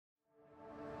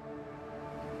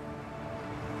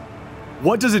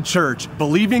What does a church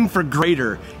believing for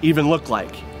greater even look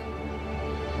like?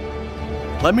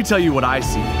 Let me tell you what I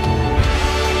see.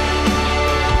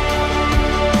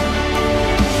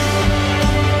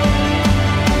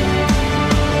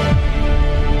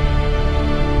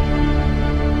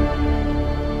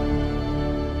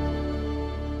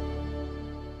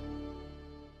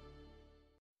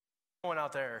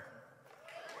 Out there,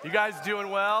 you guys doing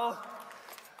well?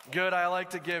 Good. I like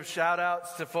to give shout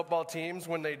outs to football teams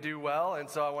when they do well, and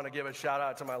so I want to give a shout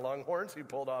out to my Longhorns who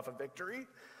pulled off a victory.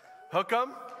 Hook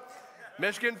 'em.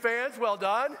 Michigan fans, well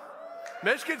done.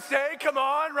 Michigan State, come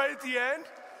on, right at the end.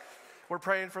 We're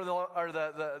praying for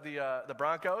the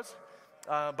Broncos,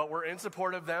 but we're in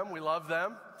support of them. We love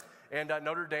them. And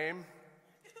Notre Dame,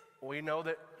 we know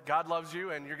that God loves you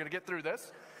and you're going to get through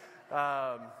this.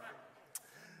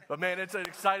 But man, it's an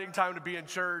exciting time to be in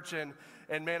church, and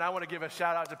man, I want to give a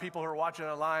shout out to people who are watching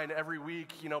online every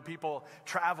week. You know, people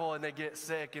travel and they get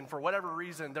sick, and for whatever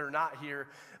reason, they're not here.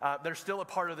 They're still a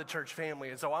part of the church family,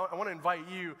 and so I want to invite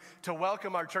you to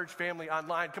welcome our church family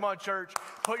online. Come on, church,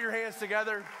 put your hands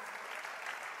together.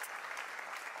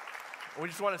 We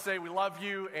just want to say we love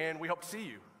you, and we hope to see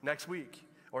you next week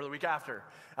or the week after.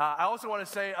 I also want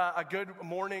to say a good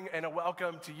morning and a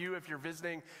welcome to you if you're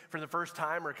visiting for the first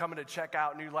time or coming to check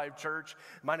out New Life Church.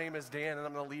 My name is Dan, and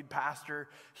I'm the lead pastor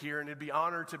here, and it'd be an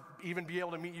honor to even be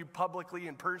able to meet you publicly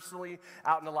and personally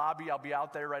out in the lobby. I'll be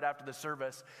out there right after the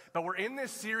service. But we're in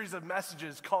this series of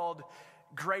messages called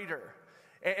Greater.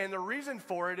 And the reason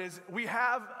for it is we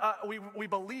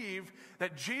believe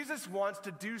that Jesus wants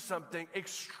to do something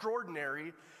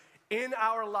extraordinary in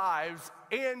our lives,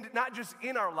 and not just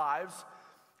in our lives,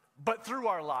 but through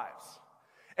our lives.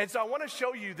 And so I want to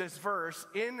show you this verse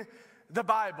in the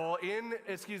Bible,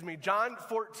 John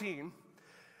 14,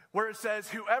 where it says,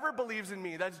 whoever believes in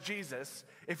me, that's Jesus,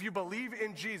 if you believe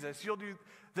in Jesus, you'll do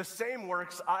the same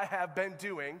works I have been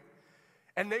doing,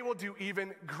 and they will do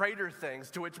even greater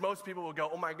things, to which most people will go,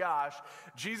 oh my gosh,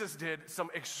 Jesus did some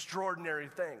extraordinary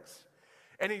things.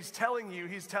 And he's telling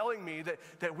me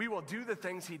that we will do the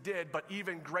things he did, but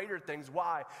even greater things.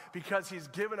 Why? Because he's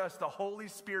given us the Holy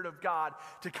Spirit of God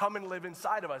to come and live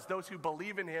inside of us. Those who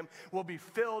believe in him will be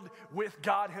filled with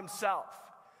God himself.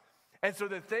 And so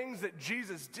the things that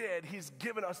Jesus did, he's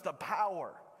given us the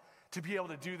power to be able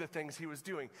to do the things he was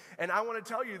doing. And I want to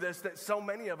tell you this, that so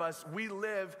many of us, we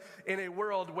live in a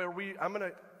world where I'm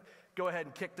going to go ahead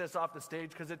and kick this off the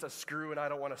stage because it's a screw and I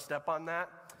don't want to step on that.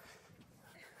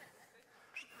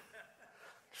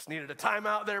 Just needed a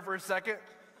timeout there for a second.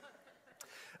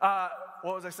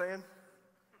 What was I saying?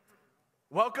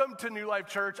 Welcome to New Life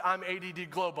Church. I'm ADD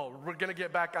Global. We're going to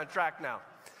get back on track now.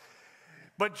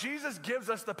 But Jesus gives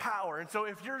us the power. And so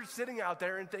if you're sitting out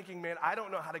there and thinking, man, I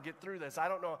don't know how to get through this. I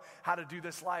don't know how to do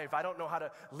this life. I don't know how to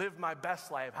live my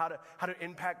best life, how to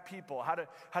impact people, how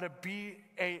to be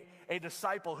a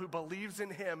disciple who believes in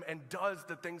him and does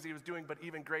the things he was doing, but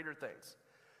even greater things.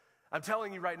 I'm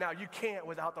telling you right now, you can't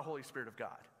without the Holy Spirit of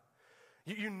God.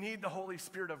 You need the Holy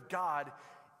Spirit of God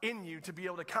in you to be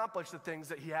able to accomplish the things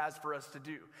that he has for us to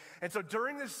do. And so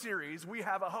during this series, we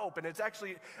have a hope, and it's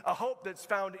actually a hope that's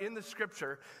found in the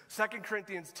scripture, 2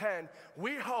 Corinthians 10.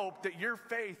 We hope that your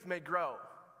faith may grow.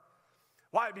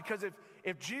 Why? Because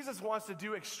if Jesus wants to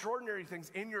do extraordinary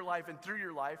things in your life and through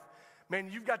your life, man,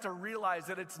 you've got to realize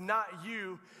that it's not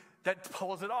you that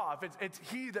pulls it off. It's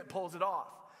he that pulls it off.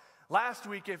 Last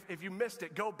week, if you missed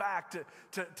it, go back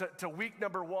to week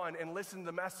number 1 and listen to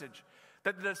the message.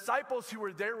 That the disciples who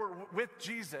were there with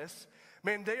Jesus,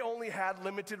 man, they only had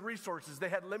limited resources. They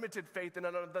had limited faith in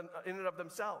and of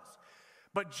themselves.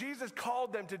 But Jesus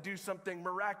called them to do something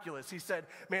miraculous. He said,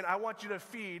 man, I want you to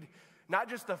feed not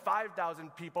just the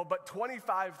 5,000 people, but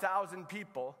 25,000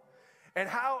 people. And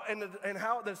how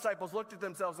the disciples looked at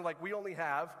themselves and like, we only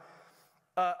have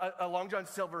a Long John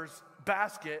Silver's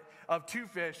basket of 2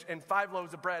 fish and 5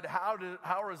 loaves of bread.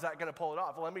 How is that going to pull it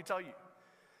off? Well, let me tell you.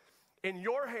 In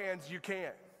your hands, you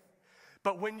can.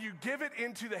 But when you give it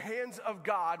into the hands of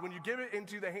God, when you give it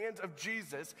into the hands of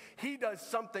Jesus, he does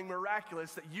something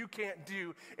miraculous that you can't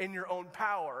do in your own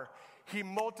power. He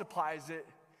multiplies it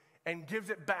and gives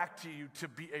it back to you to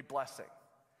be a blessing.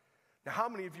 Now, how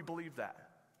many of you believe that?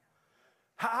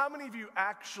 How many of you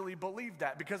actually believe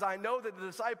that? Because I know that the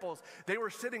disciples, they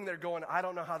were sitting there going, I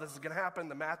don't know how this is going to happen.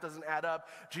 The math doesn't add up.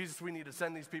 Jesus, we need to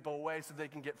send these people away so they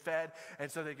can get fed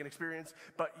and so they can experience.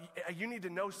 But you need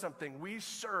to know something. We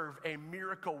serve a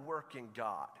miracle-working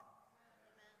God.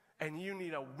 And you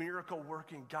need a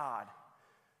miracle-working God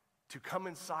to come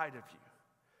inside of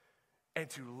you and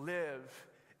to live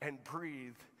and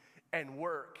breathe and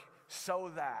work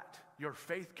so that your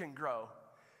faith can grow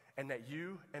and that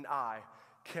you and I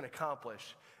can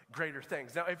accomplish greater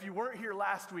things. Now, if you weren't here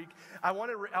last week, I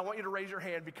want you to raise your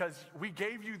hand because we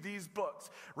gave you these books.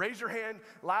 Raise your hand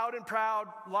loud and proud.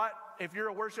 If you're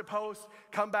a worship host,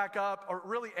 come back up, or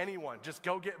really anyone, just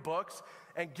go get books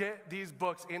and get these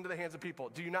books into the hands of people.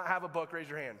 Do you not have a book? Raise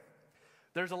your hand.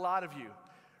 There's a lot of you.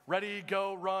 Ready,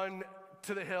 go, run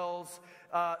to the hills.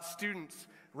 Students,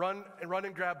 run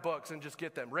and grab books and just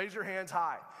get them. Raise your hands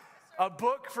high. A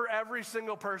book for every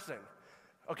single person.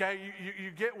 Okay,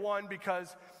 you get one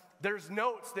because there's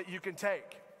notes that you can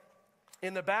take.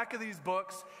 In the back of these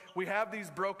books, we have these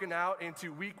broken out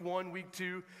into week 1, week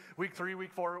 2, week 3,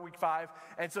 week 4, week 5.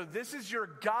 And so this is your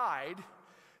guide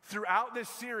throughout this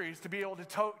series to be able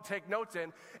to take notes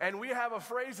in. And we have a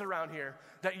phrase around here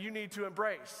that you need to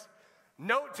embrace.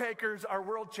 Note takers are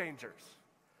world changers.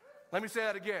 Let me say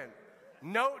that again.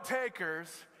 Note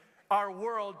takers are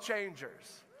world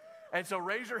changers. And so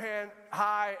raise your hand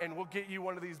high and we'll get you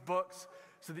one of these books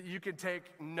so that you can take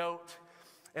note.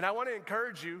 And I want to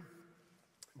encourage you,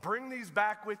 bring these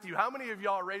back with you. How many of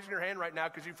y'all are raising your hand right now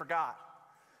because you forgot?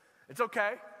 It's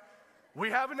okay.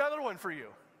 We have another one for you.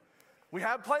 We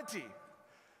have plenty.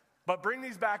 But bring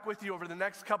these back with you over the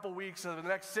next couple weeks, over the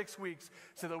next 6 weeks,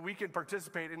 so that we can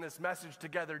participate in this message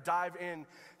together, dive in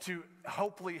to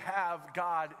hopefully have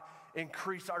God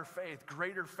increase our faith,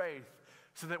 greater faith,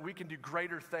 so that we can do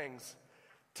greater things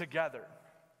together.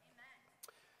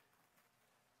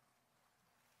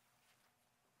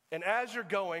 Amen. And as you're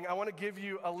going, I want to give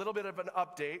you a little bit of an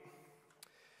update.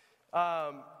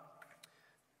 I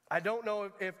don't know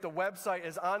if the website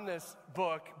is on this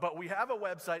book, but we have a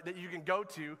website that you can go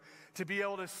to be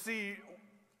able to see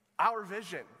our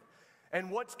vision and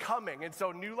what's coming. And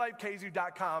so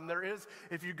newlifekzu.com, there is,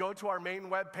 if you go to our main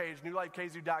webpage,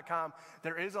 newlifekzu.com,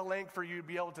 there is a link for you to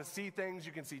be able to see things.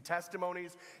 You can see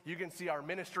testimonies. You can see our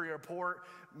ministry report,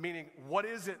 meaning what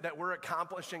is it that we're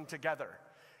accomplishing together.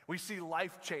 We see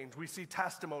life change. We see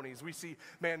testimonies. We see,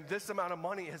 man, this amount of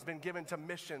money has been given to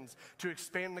missions to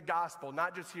expand the gospel,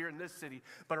 not just here in this city,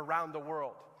 but around the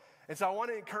world. And so I want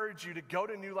to encourage you to go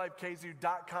to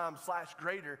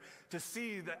newlifekzu.com/greater to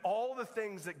see that all the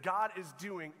things that God is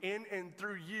doing in and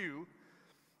through you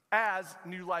as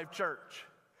New Life Church.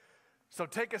 So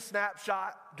take a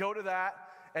snapshot, go to that,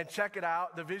 and check it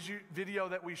out. The video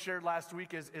that we shared last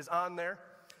week is on there.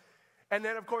 And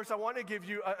then, of course, I want to give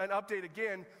you an update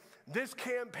again. This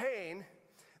campaign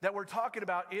that we're talking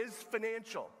about is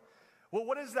financial. Well,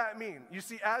 what does that mean? You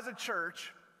see, as a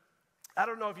church, I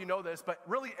don't know if you know this, but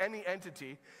really any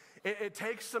entity, it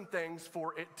takes some things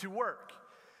for it to work.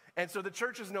 And so the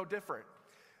church is no different.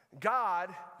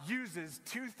 God uses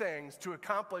two things to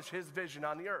accomplish his vision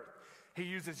on the earth. He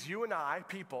uses you and I,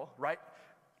 people, right?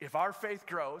 If our faith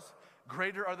grows,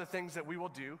 greater are the things that we will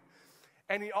do.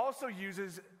 And he also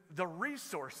uses the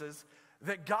resources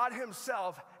that God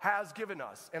himself has given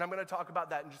us. And I'm going to talk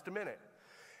about that in just a minute.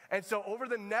 And so over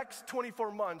the next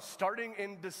 24 months, starting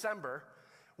in December,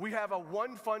 we have a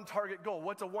one fund target goal.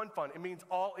 What's a one fund? It means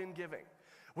all in giving.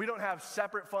 We don't have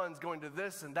separate funds going to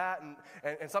this and that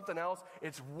and something else.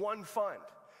 It's one fund.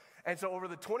 And so over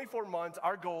the 24 months,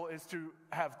 our goal is to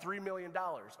have $3 million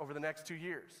over the next 2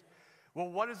 years. Well,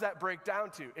 what does that break down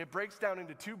to? It breaks down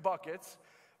into two buckets,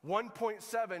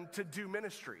 1.7 to do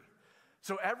ministry.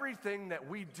 So everything that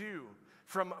we do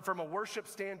from a worship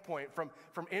standpoint, from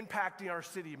impacting our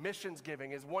city, missions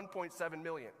giving is 1.7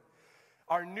 million.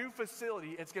 Our new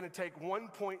facility, it's going to take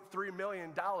 $1.3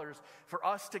 million for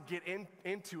us to get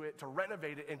into it, to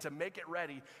renovate it, and to make it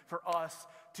ready for us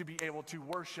to be able to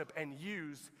worship and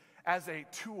use as a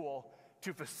tool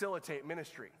to facilitate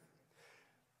ministry.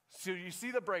 So you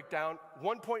see the breakdown,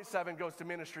 1.7 goes to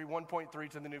ministry, 1.3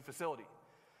 to the new facility.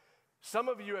 Some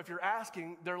of you, if you're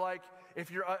asking, they're like,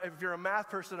 if you're a math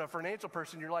person, a financial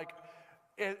person, you're like,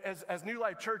 as New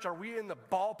Life Church, are we in the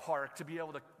ballpark to be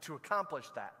able to accomplish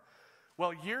that?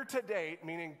 Well, year to date,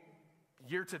 meaning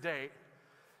year to date,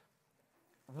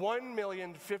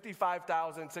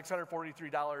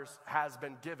 $1,055,643 has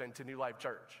been given to New Life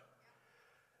Church.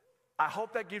 I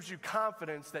hope that gives you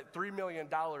confidence that $3 million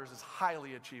is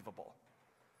highly achievable.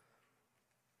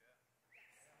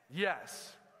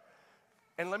 Yes.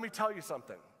 And let me tell you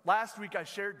something. Last week I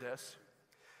shared this.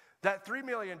 That $3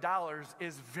 million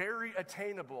is very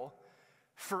attainable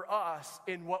for us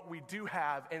in what we do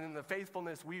have and in the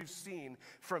faithfulness we've seen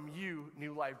from you,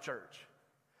 New Life Church.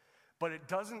 But it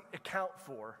doesn't account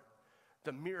for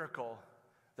the miracle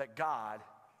that God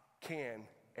can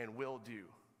and will do.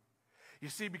 You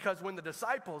see, because when the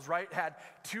disciples, right, had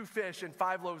 2 fish and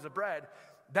 5 loaves of bread,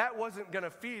 that wasn't going to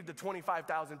feed the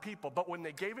 25,000 people. But when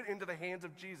they gave it into the hands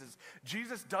of Jesus,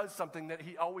 Jesus does something that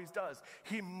he always does.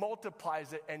 He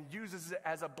multiplies it and uses it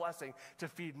as a blessing to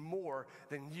feed more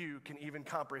than you can even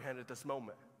comprehend at this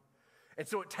moment. And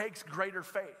so it takes greater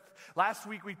faith. Last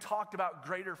week we talked about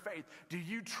greater faith. Do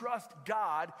you trust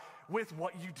God with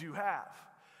what you do have?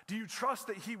 Do you trust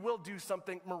that he will do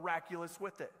something miraculous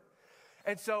with it?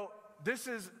 And so this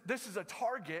is a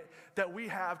target that we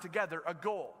have together, a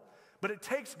goal. But it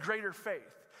takes greater faith.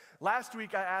 Last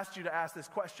week, I asked you to ask this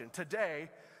question. Today,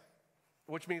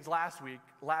 which means last week,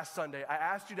 last Sunday, I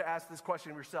asked you to ask this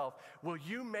question of yourself. Will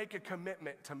you make a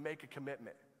commitment to make a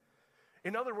commitment?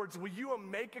 In other words, will you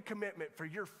make a commitment for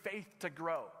your faith to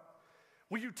grow?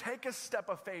 Will you take a step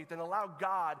of faith and allow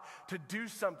God to do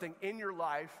something in your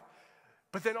life,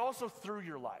 but then also through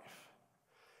your life?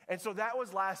 And so that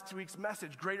was last week's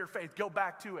message, greater faith. Go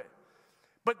back to it.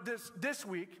 But this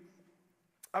week,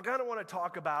 I kind of want to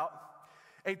talk about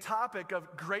a topic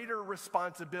of greater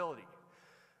responsibility.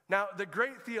 Now, the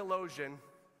great theologian,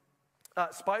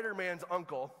 Spider-Man's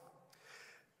uncle,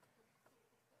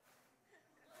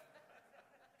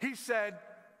 he said,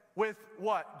 with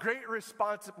what?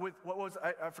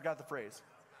 I forgot the phrase.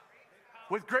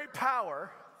 With great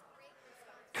power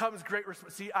comes great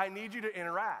responsibility. See, I need you to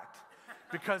interact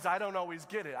because I don't always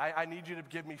get it. I need you to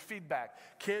give me feedback.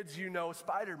 Kids, you know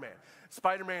Spider-Man.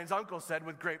 Spider-Man's uncle said,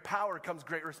 with great power comes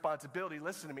great responsibility.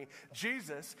 Listen to me.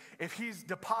 Jesus, if he's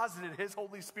deposited his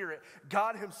Holy Spirit,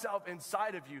 God himself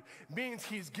inside of you, means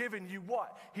he's given you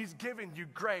what? He's given you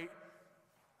great.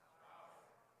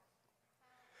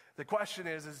 The question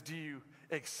is do you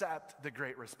accept the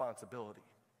great responsibility?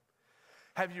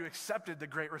 Have you accepted the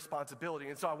great responsibility?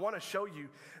 And so I want to show you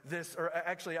this, or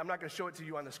actually I'm not going to show it to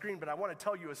you on the screen, but I want to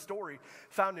tell you a story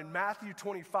found in Matthew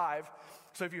 25.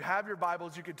 So if you have your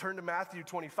Bibles, you can turn to Matthew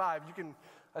 25.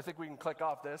 I think we can click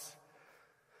off this.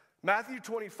 Matthew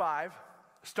 25,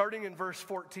 starting in verse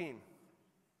 14.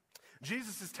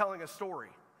 Jesus is telling a story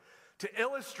to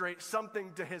illustrate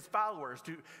something to his followers,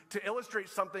 to illustrate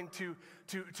something to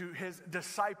his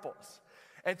disciples.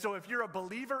 And so if you're a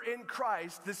believer in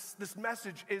Christ, this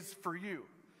message is for you.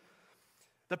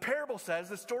 The parable says,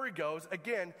 the story goes,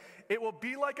 again, it will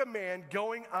be like a man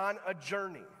going on a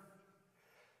journey.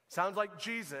 Sounds like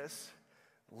Jesus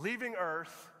leaving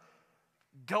earth,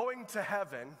 going to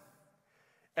heaven,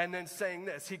 and then saying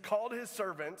this. He called his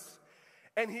servants,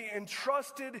 and he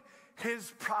entrusted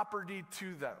his property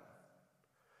to them.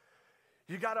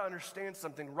 You got to understand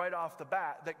something right off the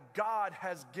bat, that God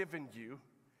has given you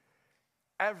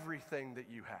everything that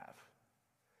you have.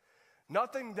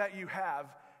 Nothing that you have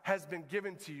has been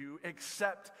given to you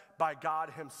except by God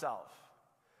himself.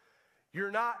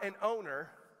 You're not an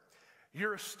owner,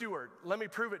 you're a steward. Let me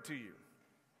prove it to you.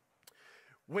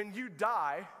 When you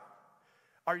die,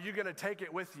 are you going to take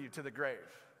it with you to the grave?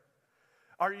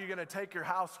 Are you going to take your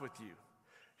house with you,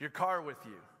 your car with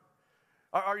you?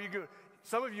 Are you going?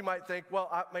 Some of you might think, well,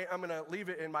 I'm going to leave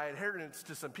it in my inheritance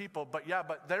to some people, but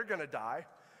they're going to die.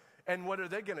 And what are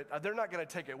they going to? They're not going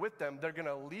to take it with them. They're going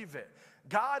to leave it.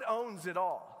 God owns it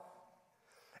all.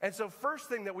 And so first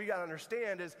thing that we got to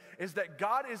understand is that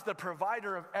God is the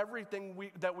provider of everything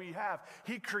that we have.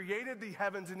 He created the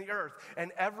heavens and the earth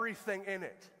and everything in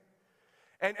it.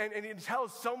 And he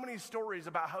tells so many stories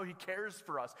about how he cares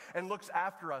for us and looks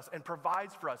after us and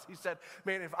provides for us. He said,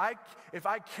 man, if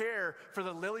I care for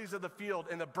the lilies of the field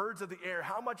and the birds of the air,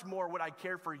 how much more would I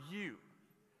care for you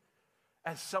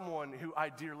as someone who I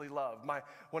dearly love,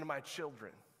 one of my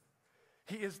children?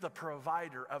 He is the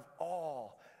provider of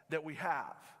all that we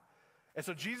have. And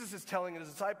so Jesus is telling his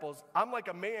disciples, I'm like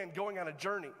a man going on a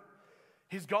journey.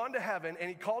 He's gone to heaven, and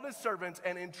he called his servants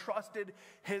and entrusted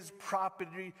his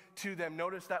property to them.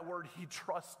 Notice that word, he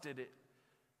trusted it.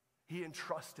 He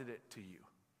entrusted it to you.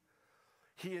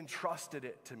 He entrusted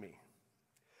it to me.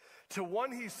 To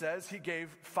one, he says, he gave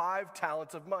 5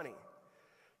 talents of money.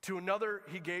 To another,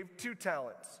 he gave 2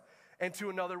 talents. And to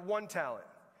another, 1 talent.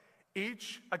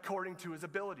 Each according to his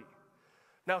ability.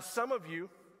 Now, some of you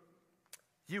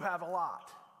have a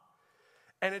lot.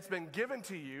 And it's been given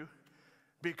to you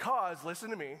because, listen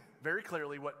to me very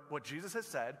clearly, what Jesus has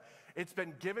said, it's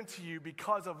been given to you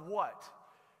because of what?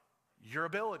 Your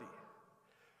ability.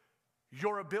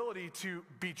 Your ability to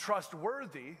be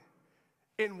trustworthy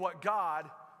in what God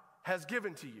has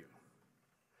given to you.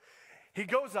 He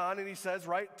goes on and he says,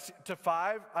 right, to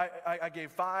 5, I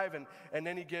gave 5, and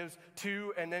then he gives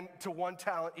 2, and then to 1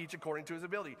 talent each according to his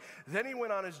ability. Then he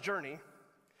went on his journey.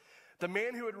 The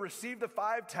man who had received the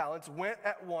 5 talents went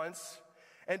at once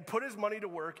and put his money to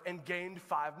work and gained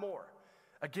 5 more.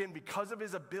 Again, because of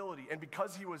his ability and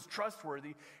because he was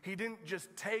trustworthy, he didn't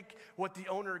just take what the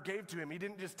owner gave to him. He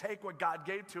didn't just take what God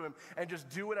gave to him and just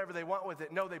do whatever they want with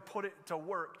it. No, they put it to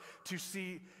work to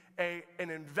see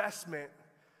an investment,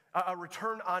 a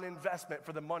return on investment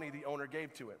for the money the owner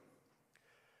gave to him.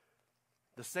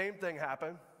 The same thing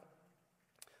happened.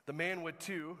 The man with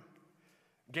 2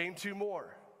 gained 2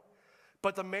 more.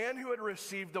 But the man who had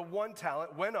received the 1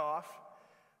 talent went off,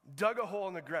 dug a hole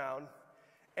in the ground,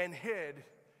 and hid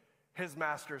his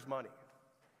master's money.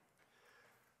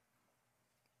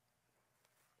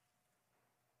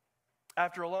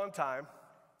 After a long time,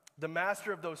 the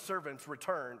master of those servants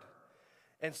returned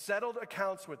and settled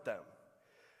accounts with them.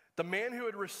 The man who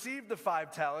had received the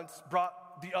 5 talents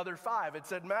brought the other 5 and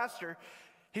said, "Master,"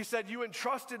 he said, "you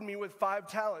entrusted me with 5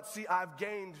 talents. See, I've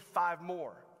gained 5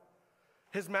 more."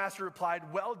 His master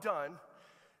replied, "Well done,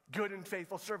 good and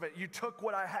faithful servant. You took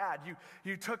what I had.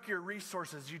 You took your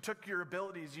resources. You took your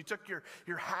abilities. You took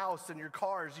your house and your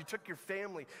cars. You took your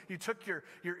family. You took your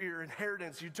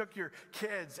inheritance. You took your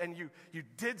kids, and you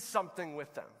did something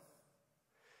with them."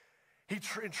 He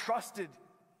entrusted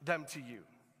them to you.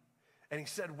 And he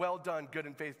said, "Well done, good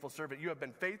and faithful servant. You have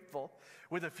been faithful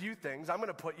with a few things. I'm going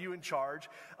to put you in charge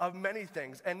of many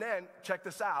things." And then, check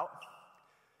this out.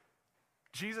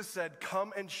 Jesus said,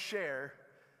 "Come and share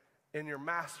in your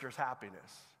master's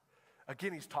happiness."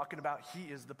 Again, he's talking about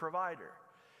he is the provider.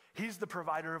 He's the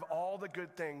provider of all the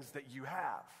good things that you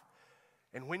have.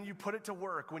 And when you put it to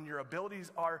work, when your abilities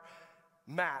are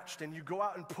matched and you go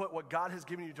out and put what God has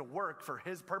given you to work for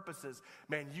his purposes,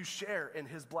 man, you share in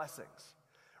his blessings.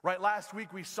 Right, last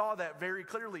week we saw that very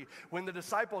clearly when the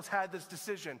disciples had this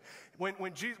decision. When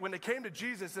they came to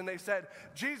Jesus and they said,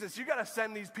 "Jesus, you got to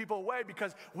send these people away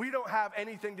because we don't have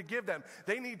anything to give them.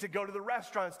 They need to go to the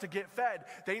restaurants to get fed.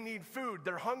 They need food.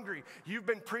 They're hungry. You've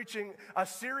been preaching a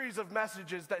series of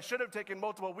messages that should have taken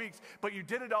multiple weeks, but you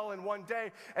did it all in one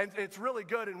day, and it's really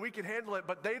good, and we can handle it,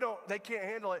 but they can't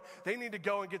handle it. They need to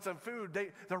go and get some food.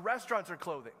 The restaurants are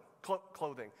closing."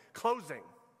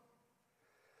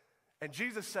 And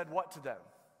Jesus said what to them?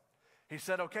 He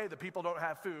said, "Okay, the people don't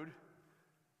have food.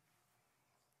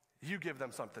 You give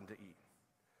them something to eat."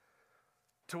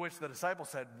 To which the disciples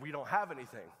said, "We don't have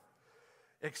anything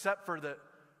except for the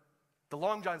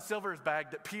Long John Silver's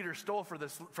bag that Peter stole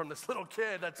from this little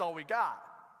kid. That's all we got."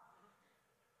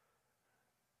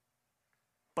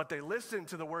 But they listened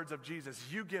to the words of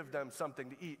Jesus, "You give them something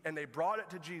to eat." And they brought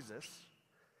it to Jesus.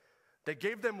 They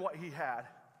gave them what he had.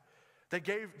 They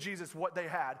gave Jesus what they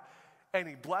had. And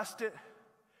he blessed it,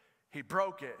 he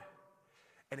broke it,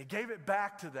 and he gave it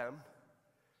back to them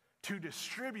to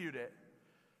distribute it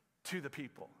to the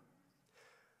people.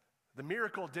 The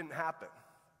miracle didn't happen.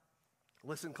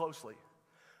 Listen closely.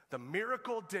 The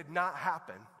miracle did not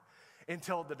happen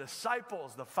until the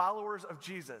disciples, the followers of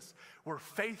Jesus, were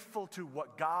faithful to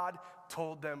what God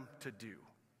told them to do.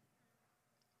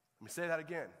 Let me say that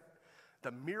again.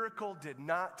 The miracle did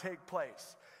not take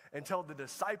place until the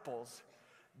disciples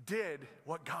did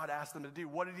what God asked them to do.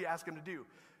 What did he ask them to do?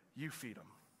 You feed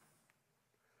them.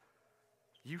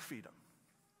 You feed them.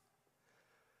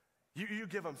 You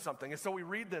give them something. And so we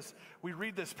read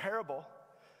this parable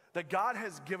that God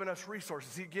has given us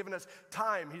resources. He's given us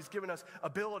time. He's given us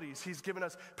abilities. He's given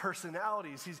us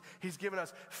personalities. He's given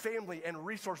us family and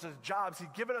resources, jobs. He's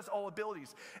given us all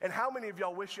abilities. And how many of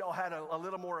y'all wish y'all had a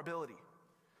little more ability?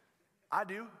 I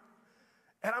do.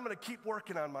 And I'm going to keep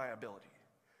working on my ability.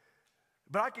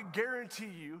 But I can guarantee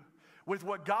you, with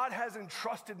what God has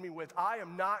entrusted me with, I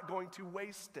am not going to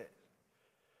waste it.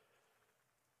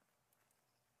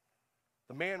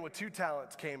 The man with 2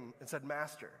 talents came and said,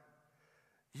 "Master,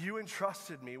 you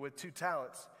entrusted me with 2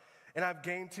 talents, and I've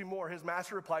gained 2 more." His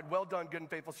master replied, "Well done, good and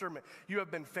faithful servant. You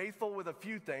have been faithful with a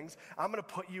few things. I'm going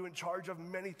to put you in charge of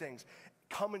many things.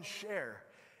 Come and share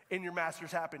in your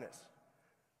master's happiness."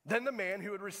 Then the man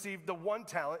who had received the 1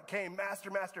 talent came,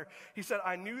 "Master, master," he said,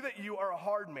 "I knew that you are a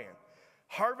hard man,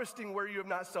 harvesting where you have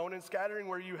not sown and scattering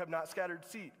where you have not scattered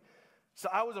seed. So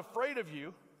I was afraid of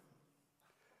you.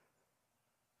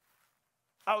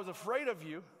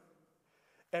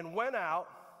 And went out,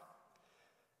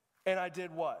 and I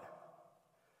did what?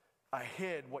 I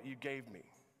hid what you gave me.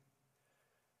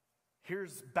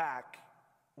 Here's back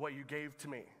what you gave to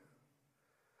me."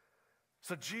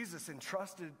 So Jesus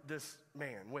entrusted this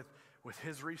man with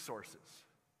his resources.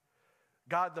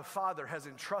 God the Father has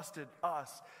entrusted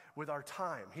us with our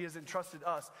time. He has entrusted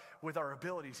us with our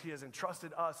abilities. He has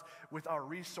entrusted us with our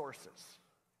resources.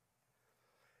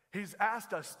 He's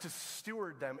asked us to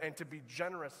steward them and to be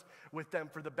generous with them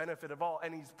for the benefit of all.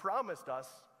 And he's promised us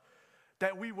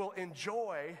that we will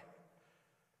enjoy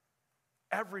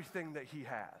everything that he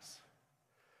has.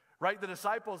 right? The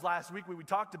disciples last week we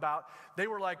talked about, they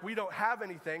were like, we don't have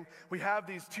anything. We have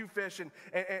these 2 fish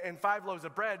and 5 loaves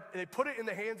of bread. And they put it in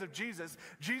the hands of Jesus.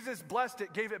 Jesus blessed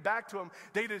it, gave it back to them.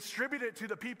 They distributed it to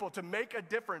the people to make a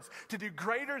difference, to do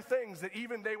greater things that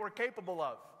even they were capable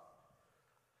of.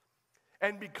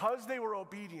 And because they were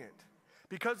obedient,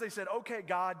 because they said, okay,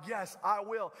 God, yes, I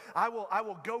will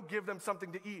go give them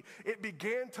something to eat, it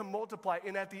began to multiply.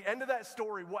 And at the end of that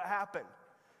story, what happened?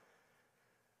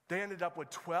 They ended up with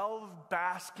 12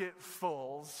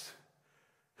 basketfuls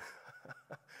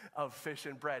of fish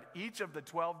and bread. Each of the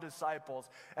 12 disciples,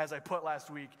 as I put last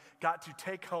week, got to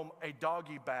take home a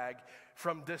doggy bag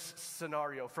from this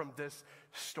scenario, from this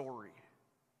story.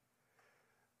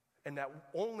 And that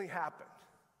only happened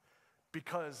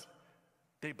because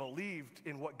they believed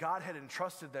in what God had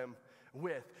entrusted them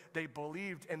with. They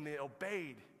believed and they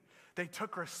obeyed. They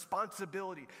took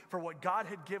responsibility for what God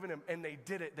had given them, and they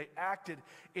did it. They acted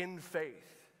in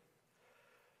faith.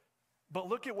 But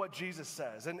look at what Jesus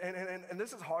says. And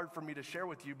this is hard for me to share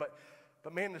with you, but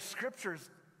man, the scriptures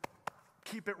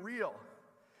keep it real.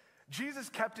 Jesus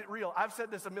kept it real. I've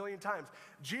said this a million times.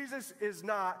 Jesus is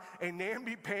not a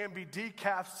namby-pamby,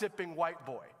 decaf-sipping white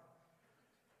boy.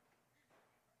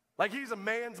 Like, he's a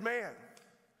man's man.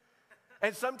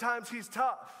 And sometimes he's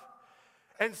tough.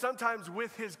 And sometimes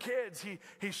with his kids,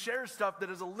 he shares stuff that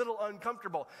is a little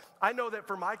uncomfortable. I know that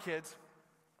for my kids,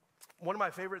 one of my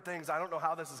favorite things, I don't know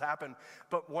how this has happened,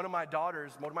 but one of my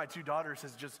 2 daughters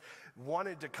has just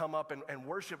wanted to come up and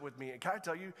worship with me. And can I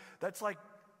tell you, that's like,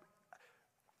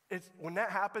 when that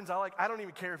happens, I don't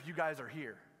even care if you guys are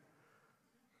here.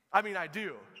 I mean, I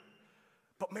do.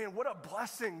 But man, what a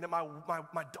blessing that my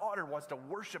daughter wants to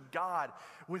worship God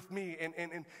with me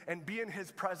and be in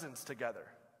his presence together.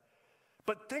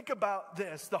 But think about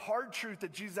this, the hard truth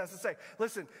that Jesus has to say.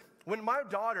 Listen, when my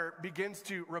daughter begins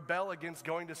to rebel against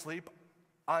going to sleep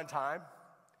on time,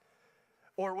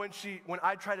 or when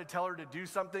I try to tell her to do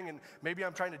something and maybe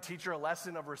I'm trying to teach her a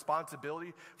lesson of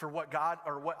responsibility for what God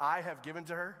or what I have given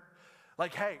to her,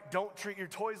 like, hey, don't treat your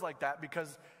toys like that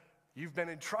because you've been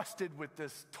entrusted with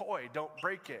this toy, don't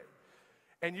break it.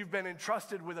 And you've been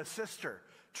entrusted with a sister,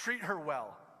 treat her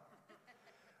well.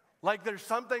 Like, there's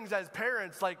some things as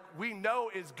parents, like, we know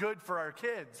is good for our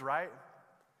kids, right?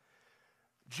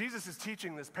 Jesus is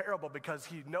teaching this parable because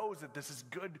he knows that this is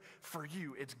good for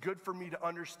you. It's good for me to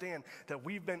understand that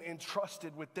we've been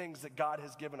entrusted with things that God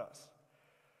has given us.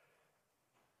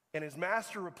 And his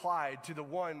master replied to the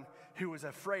one who was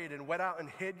afraid and went out and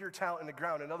hid your talent in the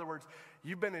ground. In other words,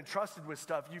 you've been entrusted with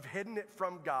stuff. You've hidden it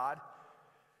from God.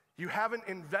 You haven't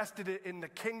invested it in the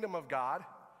kingdom of God.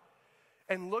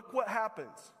 And look what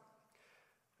happens.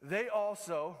 They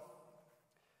also,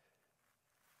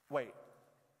 wait,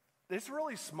 it's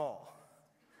really small.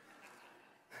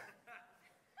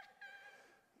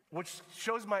 Which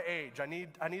shows my age. I need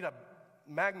a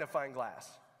magnifying glass.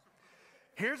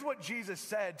 Here's what Jesus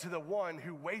said to the one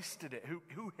who wasted it,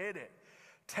 who hid it.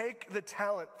 Take the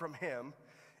talent from him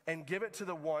and give it to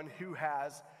the one who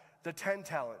has the 10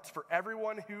 talents. For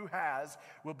everyone who has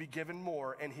will be given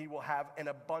more, and he will have an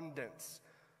abundance.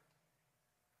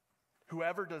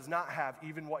 Whoever does not have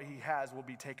even what he has will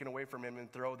be taken away from him,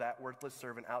 and throw that worthless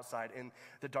servant outside in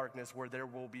the darkness where there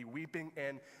will be weeping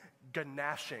and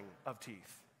gnashing of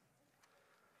teeth.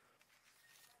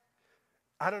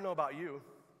 I don't know about you,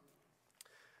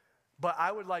 but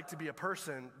I would like to be a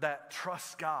person that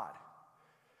trusts God,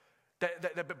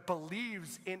 that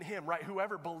believes in him, right?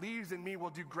 Whoever believes in me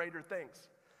will do greater things.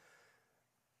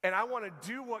 And I want to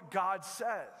do what God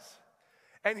says.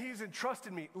 And he's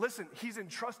entrusted me. Listen, he's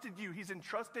entrusted you. He's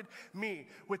entrusted me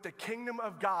with the kingdom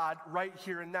of God right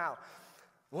here and now.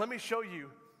 Let me show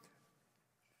you.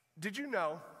 Did you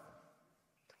know,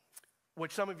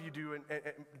 which some of you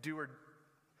do or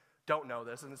don't know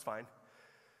this, and it's fine.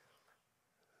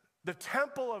 The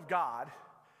temple of God,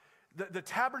 the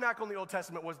tabernacle in the Old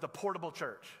Testament was the portable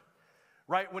church.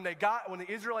 Right? When the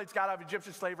Israelites got out of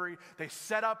Egyptian slavery, they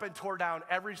set up and tore down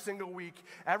every single week,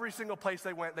 every single place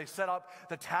they went, they set up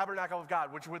the tabernacle of God,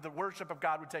 where the worship of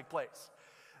God would take place.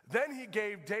 Then he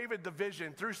gave David the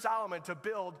vision through Solomon to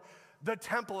build the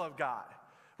temple of God,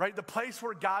 right? The place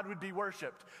where God would be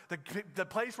worshiped, the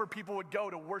place where people would go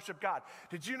to worship God.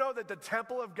 Did you know that the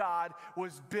temple of God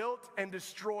was built and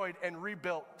destroyed and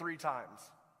rebuilt 3 times?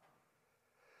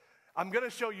 I'm going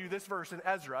to show you this verse in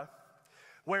Ezra,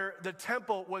 where the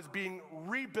temple was being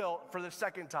rebuilt for the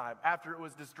 2nd time after it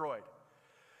was destroyed.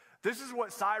 This is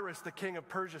what Cyrus, the king of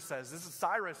Persia, says. This is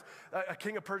Cyrus, a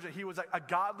king of Persia. He was a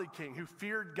godly king who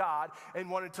feared God and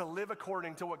wanted to live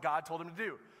according to what God told him to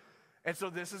do. And so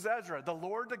this is Ezra. The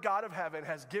Lord, the God of heaven,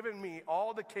 has given me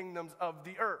all the kingdoms of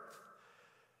the earth.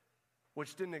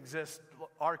 which didn't exist.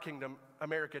 Our kingdom,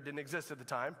 America, didn't exist at the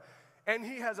time. And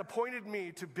he has appointed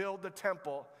me to build the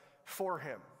temple for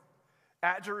him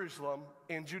at Jerusalem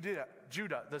in Judah,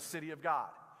 the city of God.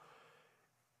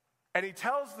 And he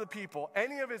tells the people,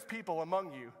 any of his people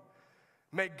among you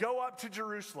may go up to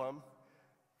Jerusalem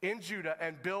in Judah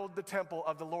and build the temple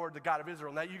of the Lord, the God of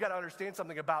Israel. Now, you got to understand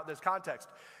something about this context.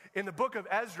 In the book of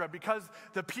Ezra, because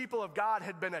the people of God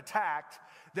had been attacked,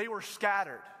 they were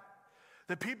scattered.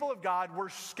 The people of God were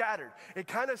scattered. It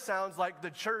kind of sounds like the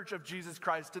church of Jesus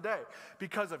Christ today.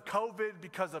 Because of COVID,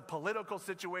 because of political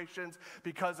situations,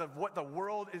 because of what the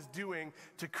world is doing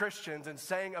to Christians and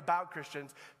saying about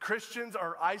Christians, Christians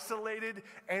are isolated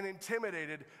and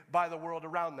intimidated by the world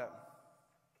around them.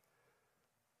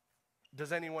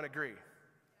 Does anyone agree?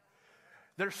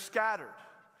 They're scattered.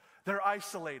 They're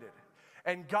isolated.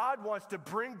 And God wants to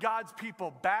bring God's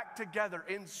people back together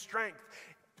in strength.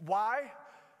 Why?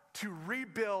 To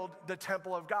rebuild the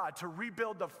temple of God, to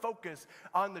rebuild the focus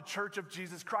on the church of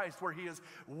Jesus Christ where he is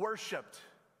worshiped.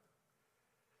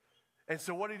 And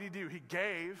so what did he do? He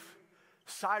gave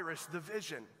Cyrus the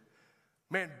vision.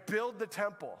 Man, build the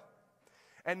temple.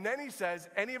 And then he says,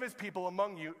 any of his people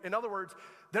among you, in other words,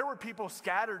 there were people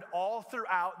scattered all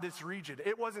throughout this region.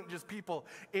 It wasn't just people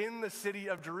in the city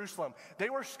of Jerusalem. They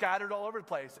were scattered all over the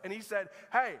place. And he said,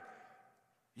 hey,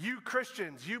 you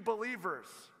Christians, you believers,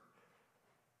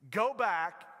 go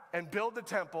back and build the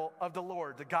temple of the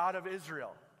Lord, the God of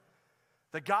Israel.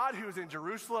 The God who is in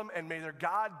Jerusalem, and may their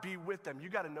God be with them. You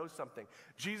got to know something.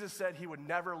 Jesus said he would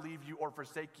never leave you or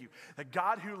forsake you. The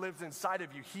God who lives inside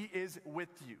of you, he is with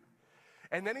you.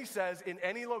 And then he says, in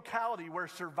any locality where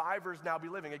survivors now be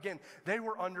living. Again, they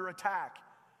were under attack.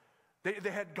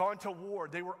 They had gone to war.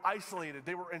 They were isolated.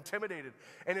 They were intimidated.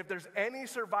 And if there's any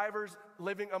survivors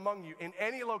living among you in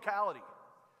any locality,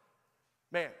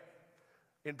 man,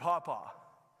 in Pawpaw,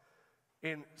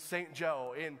 in St.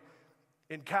 Joe,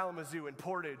 in Kalamazoo, in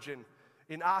Portage,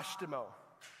 in Ashtimo,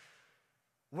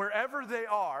 wherever they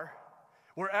are,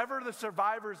 wherever the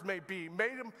survivors may be,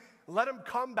 let them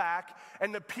come back,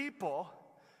 and the people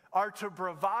are to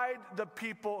provide the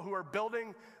people who are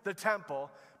building the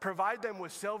temple, provide them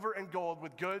with silver and gold,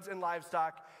 with goods and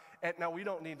livestock. And now we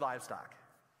don't need livestock.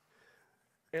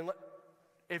 And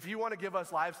if you want to give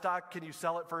us livestock, can you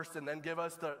sell it first and then give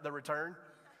us the return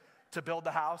to build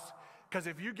the house? Because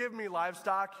if you give me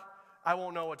livestock, I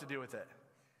won't know what to do with it.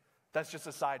 That's just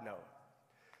a side note.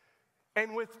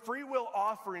 And with free will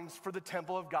offerings for the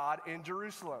temple of God in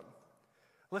Jerusalem.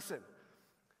 Listen,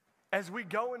 as we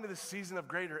go into the season of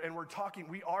greater, and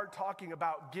we are talking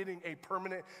about getting a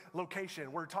permanent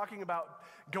location. We're talking about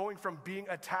going from being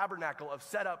a tabernacle of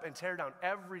set up and tear down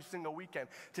every single weekend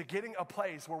to getting a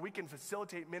place where we can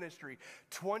facilitate ministry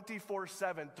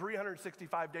 24/7,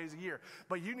 365 days a year.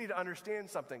 But you need to understand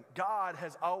something. God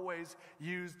has always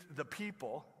used the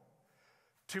people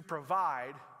to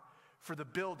provide for the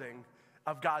building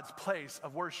of God's place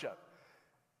of worship.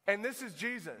 And this is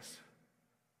Jesus.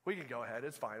 We can go ahead.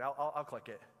 It's fine. I'll click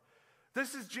it.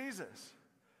 This is Jesus.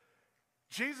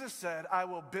 Jesus said, I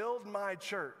will build my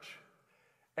church,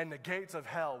 and the gates of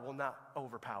hell will not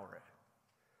overpower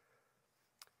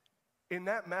it. In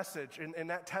that message, in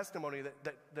that testimony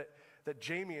that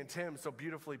Jamie and Tim so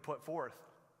beautifully put forth,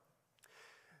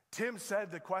 Tim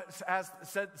said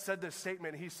this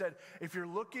statement. He said, if you're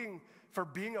looking for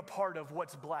being a part of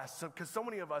what's blessed, because so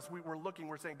many of us,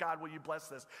 we're saying, God, will you bless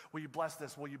this? Will you bless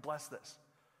this? Will you bless this?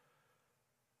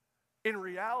 In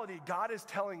reality, God is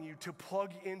telling you to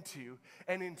plug into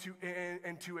and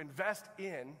to invest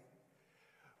in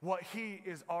what he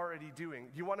is already doing.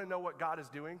 Do you want to know what God is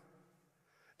doing?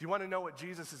 Do you want to know what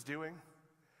Jesus is doing?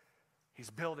 He's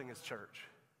building his church.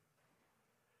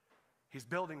 He's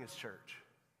building his church.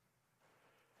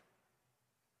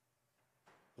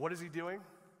 What is he doing?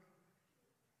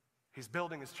 He's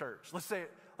building his church. Let's say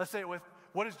it with,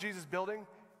 what is Jesus building?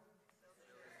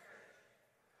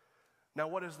 Now,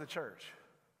 what is the church?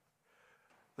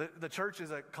 The church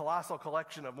is a colossal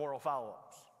collection of moral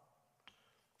follow-ups.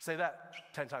 Say that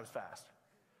 10 times fast.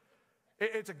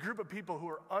 It's a group of people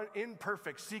who are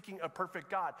imperfect, seeking a perfect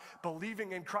God,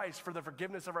 believing in Christ for the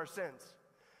forgiveness of our sins.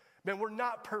 Man, we're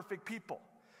not perfect people,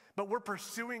 but we're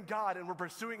pursuing God and we're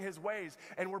pursuing his ways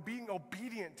and we're being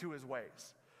obedient to his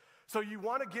ways. So you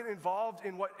want to get involved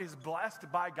in what is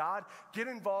blessed by God? Get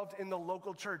involved in the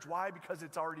local church. Why? Because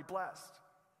it's already blessed.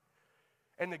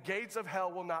 And the gates of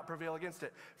hell will not prevail against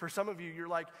it. For some of you, you're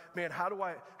like, man, how do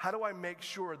I make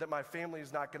sure that my family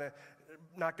is not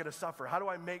gonna suffer? How do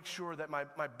I make sure that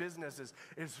my business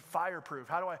is fireproof?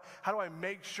 How do I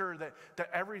make sure that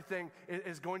everything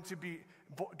is going to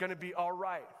be all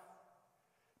right?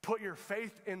 Put your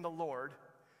faith in the Lord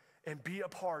and be a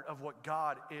part of what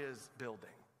God is building.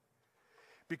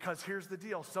 Because here's the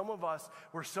deal. Some of us,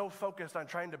 we're so focused on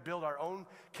trying to build our own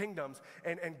kingdoms,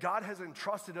 and God has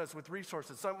entrusted us with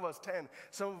resources. Some of us 10,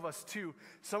 some of us 2,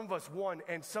 some of us 1,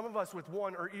 and some of us with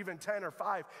 1 or even 10 or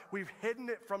 5. We've hidden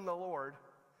it from the Lord,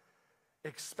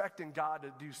 expecting God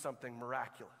to do something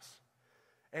miraculous.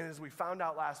 And as we found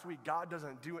out last week, God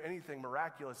doesn't do anything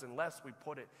miraculous unless we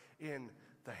put it in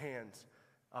the hands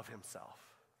of himself.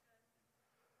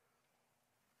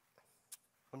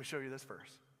 Let me show you this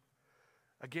verse.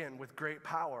 Again, with great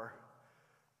power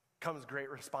comes great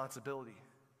responsibility.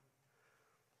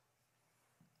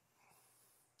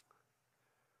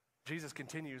 Jesus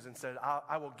continues and said,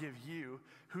 I will give you,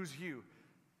 who's you,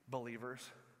 believers?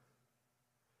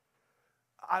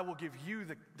 I will give you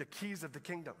the keys of the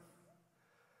kingdom.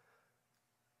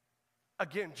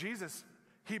 Again, Jesus,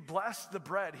 he blessed the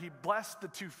bread. He blessed the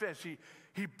 2 fish.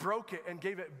 He broke it and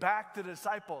gave it back to the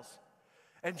disciples.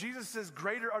 And Jesus says,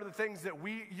 greater are the things that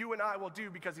you and I will do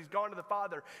because he's gone to the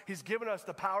Father. He's given us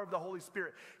the power of the Holy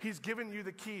Spirit. He's given you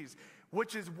the keys,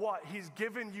 which is what? He's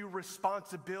given you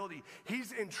responsibility.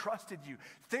 He's entrusted you.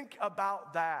 Think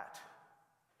about that.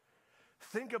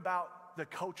 Think about the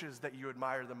coaches that you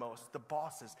admire the most, the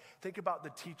bosses. Think about the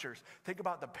teachers. Think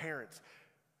about the parents.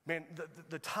 Man,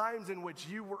 the times in which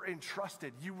you were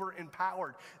entrusted, you were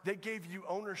empowered. They gave you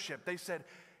ownership. They said,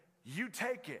 you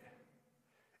take it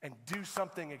and do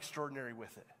something extraordinary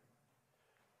with it.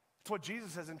 It's what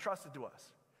Jesus has entrusted to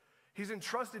us. He's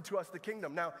entrusted to us the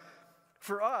kingdom. Now,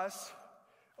 for us,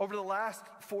 over the last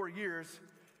 4 years,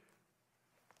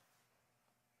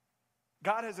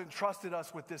 God has entrusted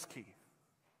us with this key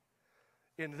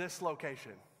in this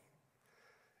location,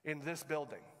 in this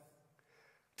building,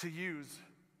 to use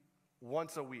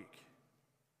once a week.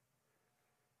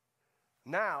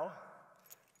 Now,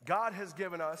 God has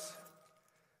given us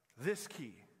this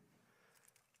key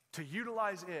to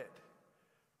utilize it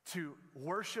to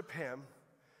worship him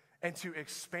and to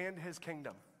expand his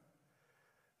kingdom.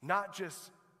 Not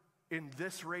just in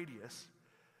this radius,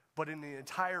 but in the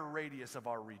entire radius of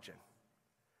our region.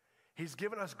 He's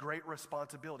given us great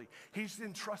responsibility. He's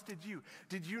entrusted you.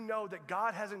 Did you know that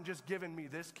God hasn't just given me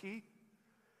this key?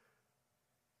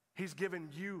 He's given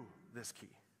you this key.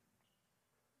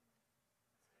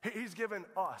 He's given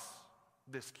us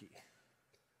this key.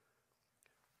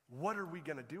 What are we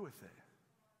going to do with it?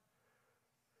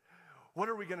 What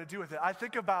are we going to do with it? I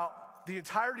think about the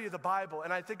entirety of the Bible,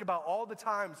 and I think about all the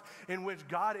times in which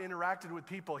God interacted with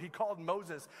people. He called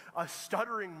Moses a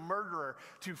stuttering murderer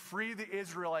to free the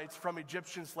Israelites from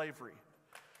Egyptian slavery.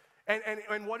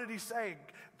 And what did he say?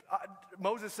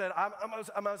 Moses said,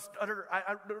 I'm a stutterer.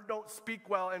 I don't speak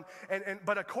well.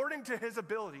 But according to his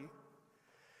ability,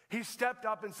 he stepped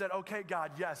up and said, okay,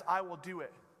 God, yes, I will do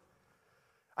it.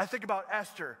 I think about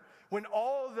Esther. When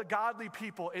all the godly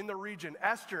people in the region,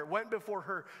 Esther went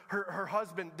before her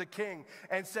husband, the king,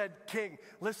 and said, King,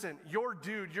 listen, your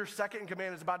dude, your second in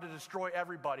command is about to destroy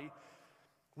everybody.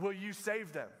 Will you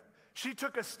save them? She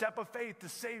took a step of faith to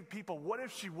save people. What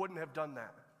if she wouldn't have done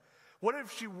that? What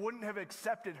if she wouldn't have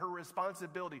accepted her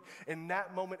responsibility in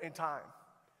that moment in time?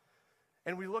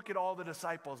 And we look at all the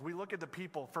disciples. We look at the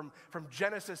people from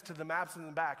Genesis to the maps in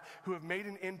the back who have made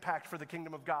an impact for the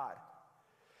kingdom of God.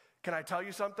 Can I tell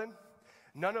you something?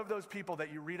 None of those people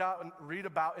that you read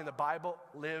about in the Bible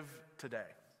live today.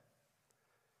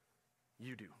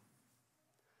 You do.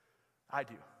 I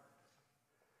do.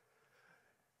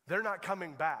 They're not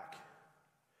coming back.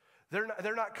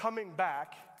 They're not coming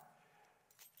back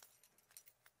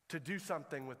to do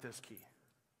something with this key.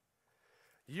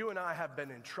 You and I have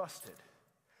been entrusted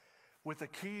with the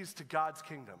keys to God's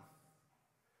kingdom.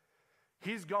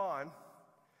 He's gone.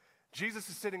 Jesus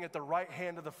is sitting at the right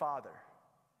hand of the Father.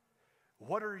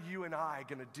 What are you and I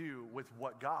going to do with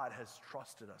what God has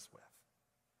trusted us with?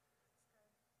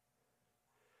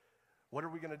 What are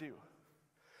we going to do?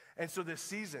 And so this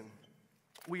season,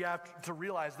 we have to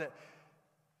realize that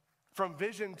from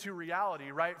vision to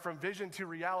reality, right? From vision to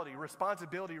reality,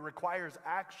 responsibility requires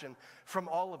action from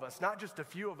all of us, not just a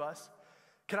few of us.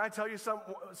 Can I tell you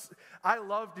something?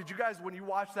 Did you guys, when you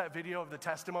watched that video of the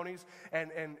testimonies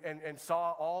and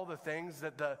saw all the things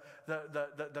that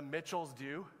the Mitchells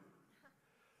do?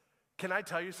 Can I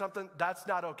tell you something? That's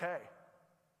not okay.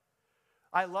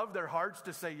 I love their hearts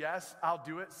to say, yes, I'll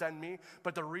do it, send me.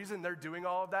 But the reason they're doing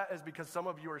all of that is because some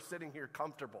of you are sitting here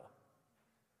comfortable.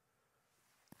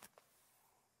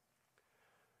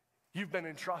 You've been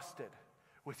entrusted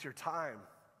with your time.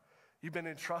 You've been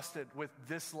entrusted with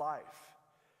this life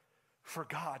for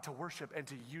God to worship and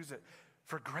to use it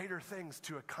for greater things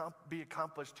to be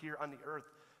accomplished here on the earth.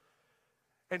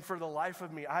 And for the life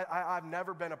of me, I've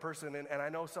never been a person, and I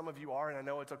know some of you are, and I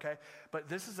know it's okay, but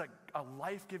this is a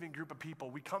life-giving group of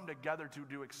people. We come together to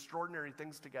do extraordinary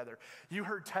things together. You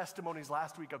heard testimonies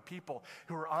last week of people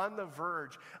who are on the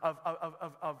verge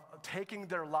of taking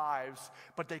their lives,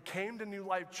 but they came to New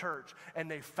Life Church, and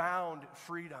they found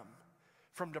freedom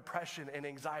from depression and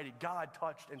anxiety. God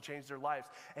touched and changed their lives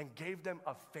and gave them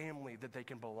a family that they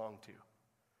can belong to.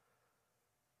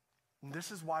 And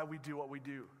this is why we do what we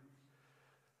do.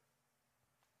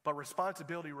 But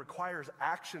responsibility requires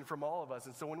action from all of us.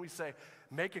 And so when we say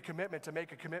make a commitment to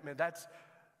make a commitment, that's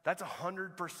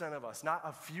 100% of us, not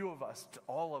a few of us, to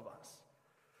all of us.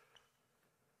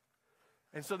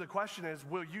 And so the question is,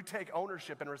 will you take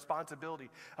ownership and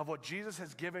responsibility of what Jesus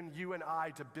has given you and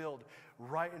I to build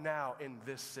right now in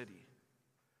this city?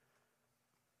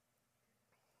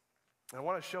 And I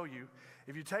want to show you,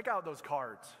 if you take out those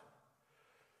cards,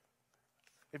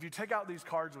 if you take out these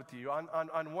cards with you,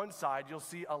 on one side, you'll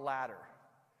see a ladder.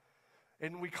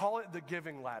 And we call it the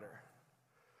giving ladder.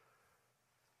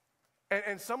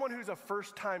 And someone who's a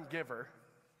first-time giver,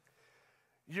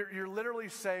 you're literally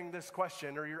saying this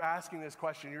question, or you're asking this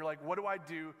question. You're like, what do I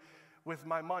do with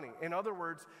my money? In other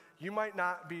words, you might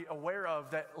not be aware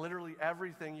of that literally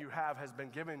everything you have has been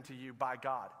given to you by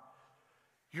God.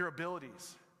 Your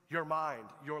abilities, your mind,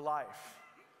 your life.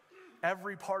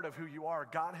 Every part of who you are,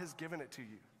 God has given it to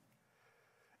you.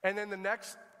 And then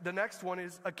the next one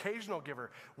is occasional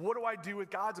giver. What do I do with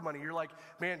God's money? You're like,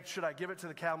 man, should I give it to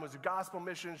the Kalamazoo Gospel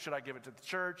Mission? Should I give it to the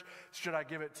church? Should I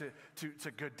give it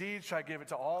to good deeds? Should I give it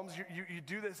to alms? You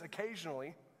do this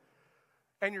occasionally,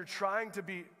 and you're trying to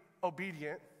be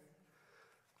obedient.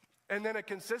 And then a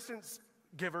consistent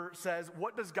giver says,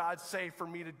 what does God say for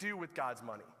me to do with God's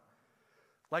money?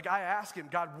 Like I ask him,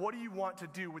 God, what do you want to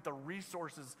do with the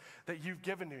resources that you've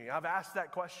given to me? I've asked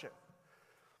that question.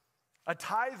 A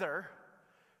tither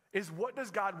is, what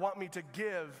does God want me to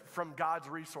give from God's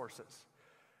resources?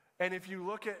 And if you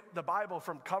look at the Bible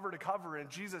from cover to cover, and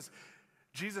Jesus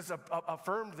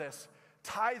affirmed this,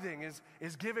 tithing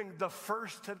is giving the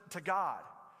first to God.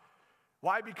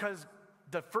 Why? Because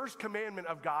the first commandment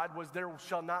of God was, there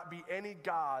shall not be any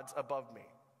gods above me.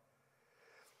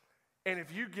 And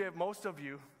if you give, most of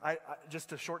you, just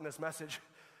to shorten this message,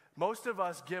 most of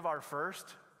us give our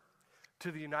first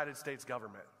to the United States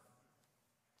government.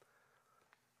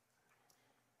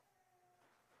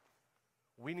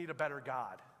 We need a better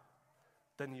God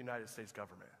than the United States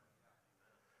government.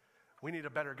 We need a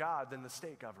better God than the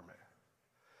state government.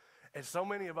 And so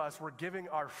many of us, we're giving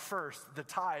our first, the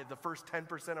tithe, the first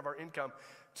 10% of our income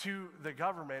to the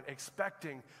government,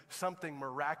 expecting something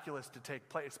miraculous to take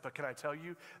place. But can I tell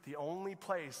you, the only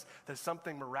place that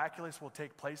something miraculous will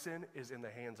take place in is in the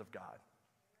hands of God.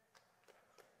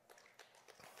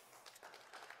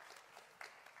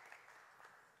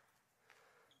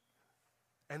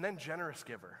 And then generous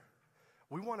giver.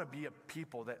 We want to be a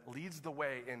people that leads the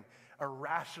way in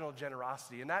irrational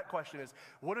generosity. And that question is,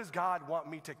 what does God want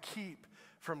me to keep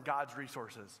from God's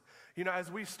resources? You know,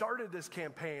 as we started this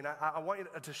campaign, I want you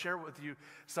to share with you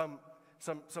some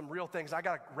real things. I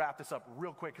got to wrap this up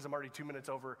real quick because I'm already 2 minutes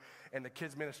over, and the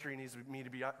kids ministry needs me to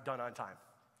be done on time.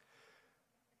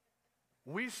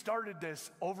 We started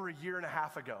this over a year and a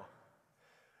half ago.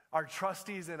 Our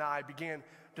trustees and I began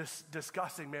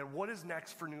discussing, man, what is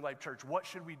next for New Life Church? What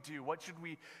should we do? What should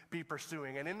we be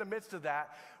pursuing? And in the midst of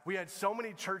that, we had so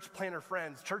many church planter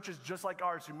friends, churches just like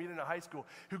ours who meet in a high school,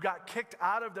 who got kicked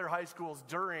out of their high schools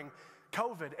during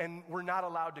COVID and were not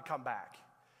allowed to come back.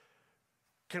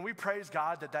 Can we praise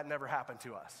God that never happened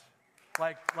to us?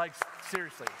 Like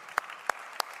seriously.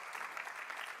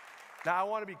 Now, I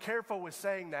want to be careful with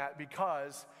saying that,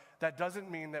 because that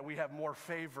doesn't mean that we have more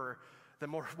favor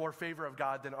of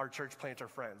God than our church planter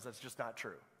friends. That's just not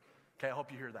true. Okay, I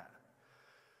hope you hear that.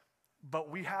 But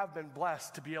we have been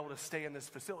blessed to be able to stay in this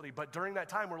facility. But during that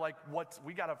time, we're like,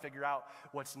 we got to figure out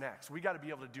what's next. We got to be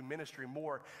able to do ministry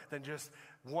more than just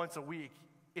once a week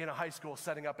in a high school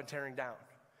setting up and tearing down.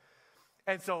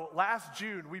 And so last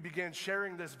June, we began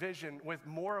sharing this vision with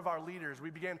more of our leaders. We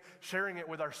began sharing it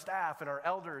with our staff and our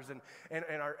elders,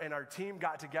 and our team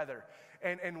got together.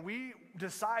 And we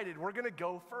decided we're going to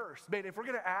go first. Man, if we're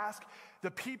going to ask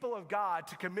the people of God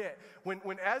to commit,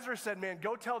 when Ezra said, man,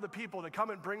 go tell the people to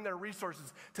come and bring their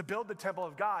resources to build the temple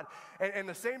of God. And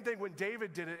the same thing when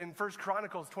David did it in 1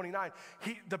 Chronicles 29.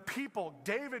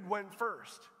 David went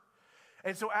first.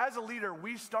 And so as a leader,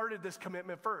 we started this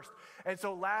commitment first. And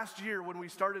so last year when we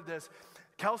started this,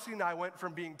 Kelsey and I went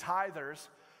from being tithers.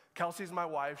 Kelsey's my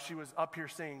wife. She was up here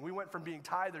singing. We went from being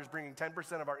tithers, bringing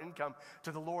 10% of our income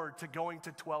to the Lord, to going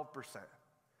to 12%.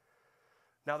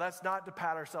 Now, that's not to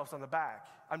pat ourselves on the back.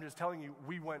 I'm just telling you,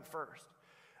 we went first.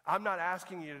 I'm not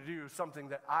asking you to do something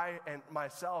that I and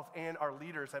myself and our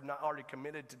leaders have not already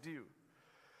committed to do.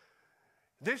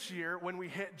 This year, when we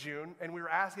hit June and we were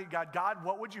asking God,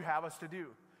 what would you have us to do?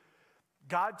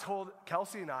 God told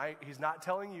Kelsey and I, he's not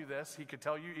telling you this, he could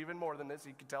tell you even more than this,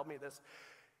 he could tell me this.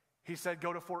 He said,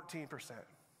 go to 14%.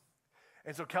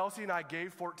 And so Kelsey and I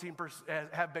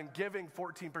have been giving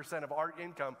 14% of our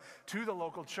income to the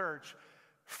local church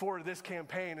for this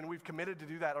campaign, and we've committed to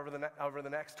do that over the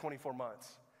next 24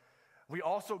 months. We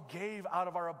also gave out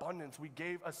of our abundance. We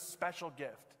gave a special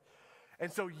gift.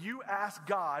 And so you ask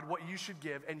God what you should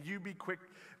give, and you be quick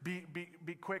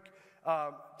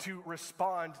to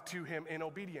respond to him in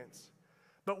obedience.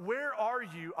 But where are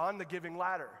you on the giving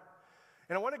ladder?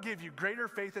 And I want to give you greater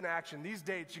faith in action. These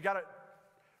dates, you got to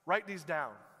write these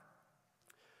down.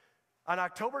 On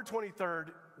October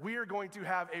 23rd, we are going to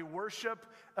have a worship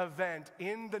event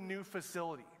in the new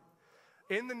facility,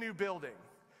 in the new building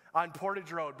on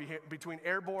Portage Road between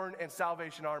Airborne and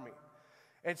Salvation Army.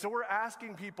 And so we're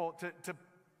asking people to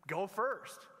go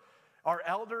first. Our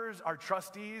elders, our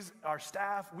trustees, our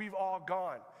staff, we've all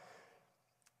gone.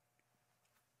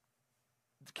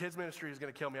 The kids ministry is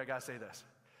going to kill me, I got to say this.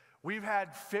 We've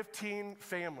had 15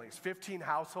 families, 15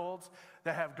 households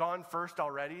that have gone first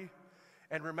already.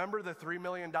 And remember the $3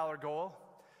 million goal?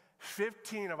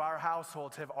 15 of our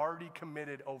households have already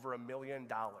committed over $1 million.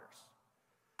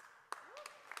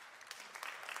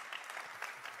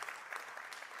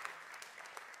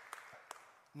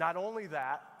 Not only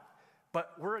that,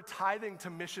 but we're a tithing to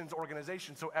missions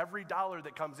organization. So every dollar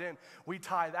that comes in, we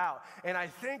tithe out. And I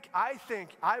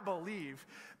believe,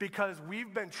 because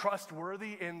we've been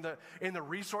trustworthy in the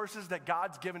resources that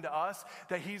God's given to us,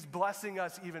 that he's blessing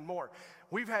us even more.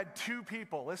 We've had two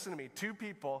people, listen to me, two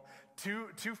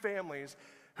families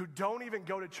who don't even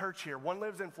go to church here. One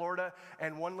lives in Florida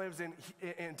and one lives in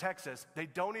Texas. They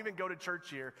don't even go to church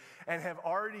here and have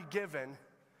already given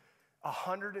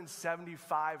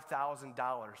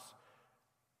 $175,000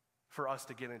 for us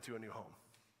to get into a new home.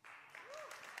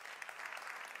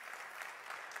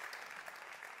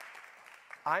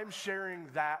 I'm sharing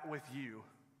that with you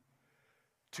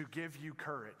to give you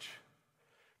courage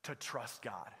to trust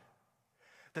God.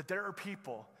 That there are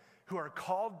people who are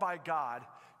called by God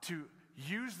to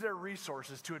use their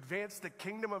resources to advance the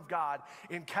kingdom of God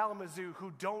in Kalamazoo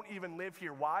who don't even live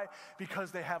here. Why?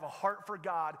 Because they have a heart for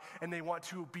God and they want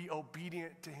to be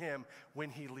obedient to him when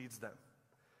he leads them.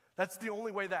 That's the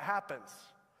only way that happens.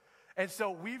 And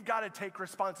so we've got to take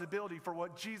responsibility for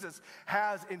what Jesus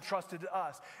has entrusted to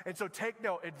us. And so take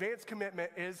note, advanced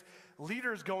commitment is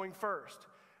leaders going first.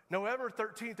 November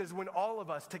 13th is when all of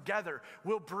us together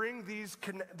will bring these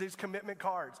commitment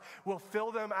cards. We'll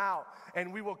fill them out,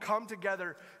 and we will come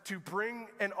together to bring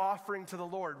an offering to the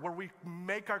Lord where we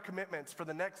make our commitments for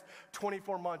the next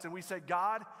 24 months. And we say,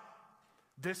 God,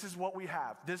 this is what we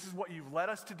have. This is what you've led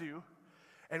us to do,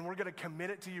 and we're going to commit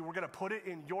it to you. We're going to put it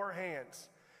in your hands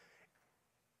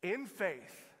in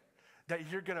faith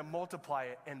that you're going to multiply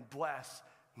it and bless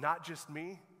not just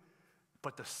me,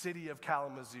 but the city of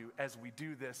Kalamazoo as we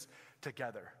do this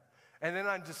together. And then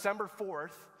on December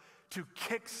 4th, to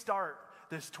kickstart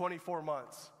this 24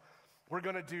 months, we're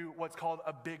going to do what's called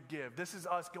a big give. This is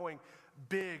us going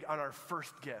big on our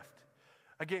first gift.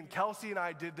 Again, Kelsey and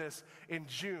I did this in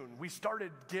June. We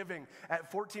started giving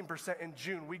at 14% in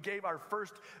June. We gave our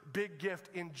first big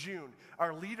gift in June.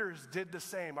 Our leaders did the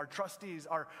same. Our trustees,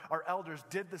 our elders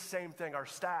did the same thing, our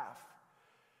staff.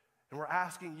 And we're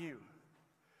asking you,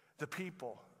 the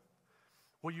people,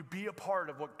 will you be a part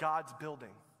of what God's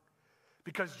building?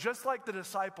 Because just like the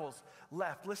disciples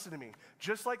left, listen to me,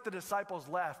 just like the disciples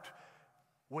left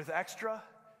with extra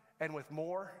and with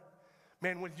more,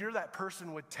 man, when you're that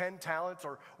person with 10 talents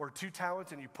or 2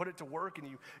 talents and you put it to work and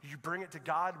you bring it to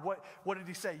God, what did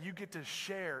he say? You get to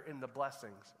share in the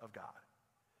blessings of God.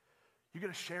 You get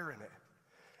to share in it.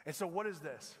 And so what is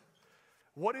this?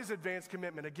 What is advanced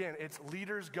commitment? Again, it's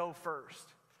leaders go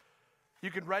first. You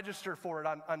can register for it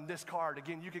on this card.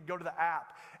 Again, you can go to the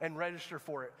app and register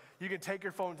for it. You can take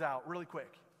your phones out really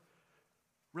quick,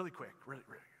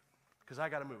 because I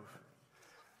got to move.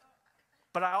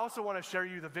 But I also want to share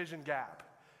you the vision gap.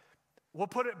 We'll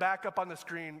put it back up on the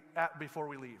screen before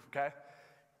we leave, okay?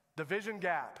 The vision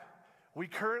gap. We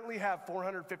currently have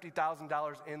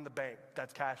 $450,000 in the bank.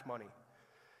 That's cash money.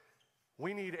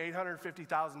 We need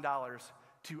 $850,000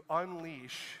 to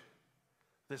unleash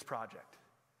this project.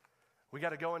 We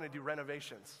got to go in and do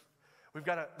renovations.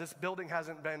 This building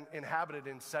hasn't been inhabited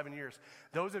in 7 years.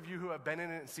 Those of you who have been in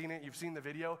it and seen it, you've seen the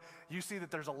video, you see that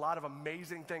there's a lot of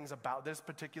amazing things about this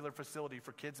particular facility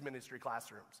for kids ministry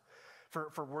classrooms.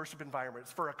 for worship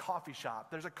environments, for a coffee shop.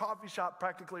 There's a coffee shop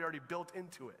practically already built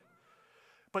into it.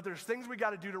 But there's things we got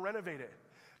to do to renovate it.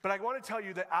 But I want to tell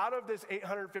you that out of this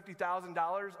 $850,000,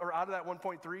 or out of that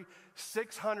 1.3,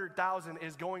 600,000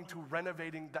 is going to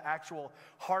renovating the actual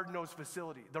hard-nosed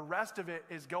facility. The rest of it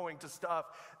is going to stuff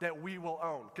that we will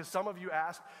own. Because some of you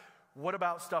asked, what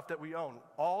about stuff that we own?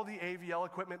 All the AVL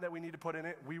equipment that we need to put in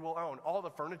it, we will own. All the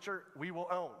furniture, we will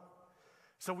own.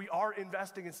 So we are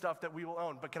investing in stuff that we will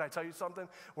own. But can I tell you something?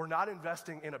 We're not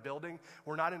investing in a building.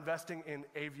 We're not investing in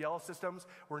AVL systems.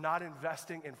 We're not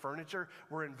investing in furniture.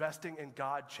 We're investing in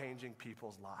God changing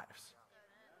people's lives.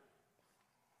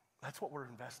 That's what we're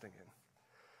investing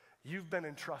in. You've been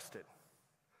entrusted.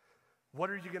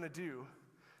 What are you going to do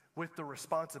with the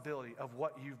responsibility of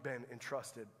what you've been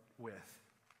entrusted with?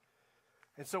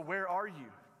 And so where are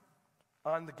you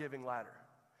on the giving ladder?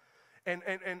 And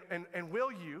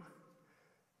will you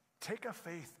take a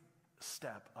faith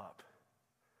step up?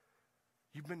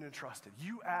 You've been entrusted.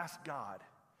 You ask God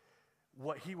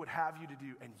what he would have you to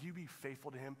do, and you be faithful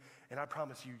to him. And I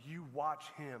promise you, you watch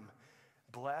him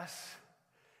bless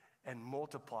and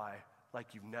multiply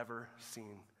like you've never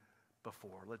seen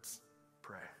before. Let's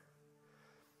pray.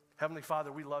 Heavenly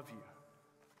Father, we love you.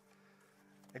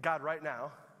 And God, right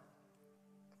now,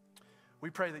 we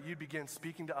pray that you begin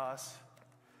speaking to us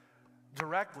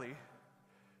directly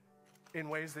in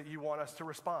ways that you want us to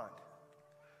respond.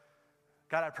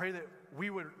 God, I pray that we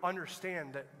would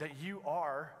understand that you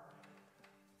are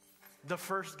the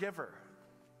first giver,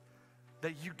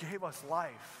 that you gave us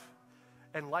life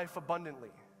and life abundantly.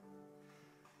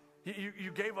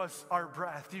 You gave us our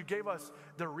breath. You gave us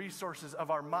the resources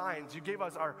of our minds. You gave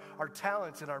us our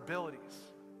talents and our abilities.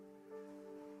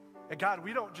 And God,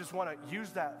 we don't just want to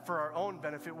use that for our own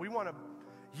benefit. We want to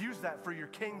use that for your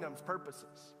kingdom's purposes.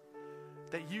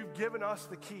 That you've given us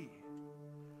the key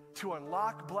to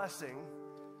unlock blessing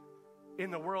in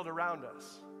the world around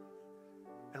us.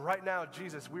 And right now,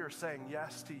 Jesus, we are saying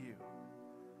yes to you.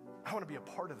 I want to be a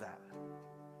part of that.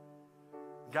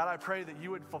 God, I pray that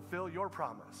you would fulfill your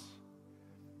promise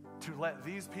to let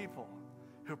these people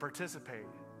who participate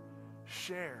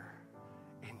share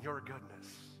in your goodness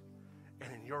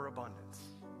and in your abundance.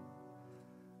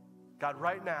 God,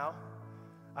 right now,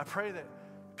 I pray that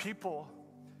people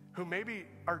who maybe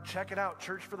are checking out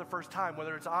church for the first time,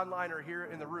 whether it's online or here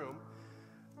in the room,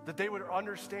 that they would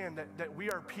understand that we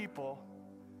are people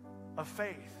of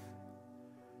faith.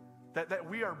 That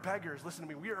we are beggars. Listen to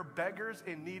me. We are beggars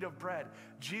in need of bread.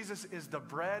 Jesus is the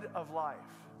bread of life.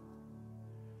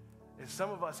 And some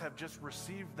of us have just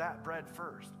received that bread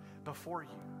first before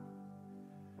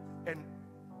you.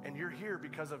 And you're here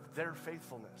because of their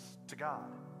faithfulness to God.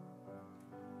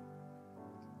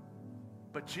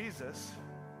 But Jesus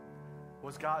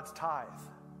was God's tithe.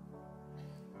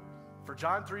 For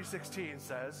John 3:16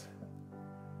 says,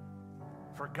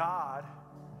 for God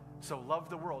so loved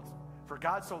the world, for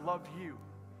God so loved you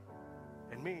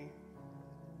and me,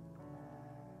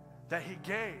 that he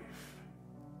gave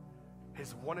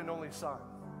his one and only Son,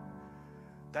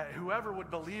 that whoever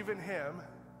would believe in him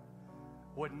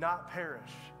would not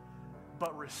perish,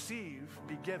 but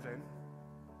be given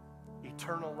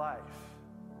eternal life.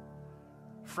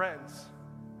 Friends,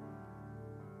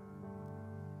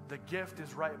 the gift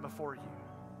is right before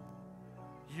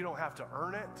you. You don't have to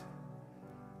earn it.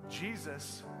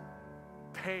 Jesus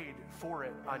paid for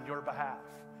it on your behalf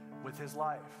with his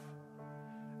life.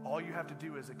 All you have to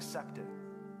do is accept it.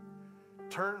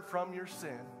 Turn from your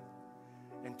sin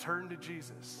and turn to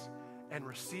Jesus and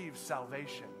receive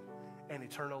salvation and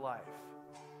eternal life.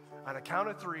 On a count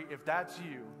of 3, if that's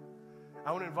you,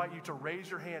 I want to invite you to raise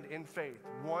your hand in faith.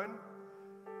 1,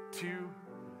 2,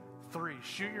 3.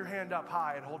 Shoot your hand up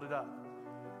high and hold it up.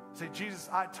 Say, Jesus,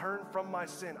 I turn from my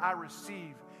sin. I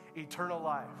receive eternal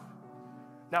life.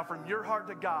 Now from your heart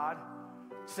to God,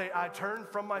 say, I turn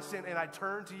from my sin and I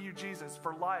turn to you, Jesus,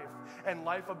 for life and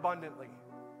life abundantly.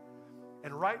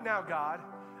 And right now, God,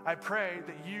 I pray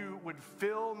that you would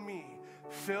fill me,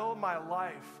 fill my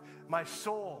life, my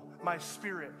soul, my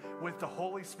spirit with the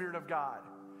Holy Spirit of God.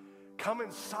 Come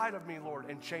inside of me, Lord,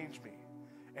 and change me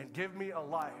and give me a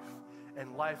life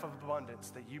and life of abundance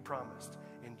that you promised.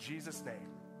 In Jesus' name,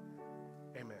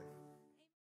 amen.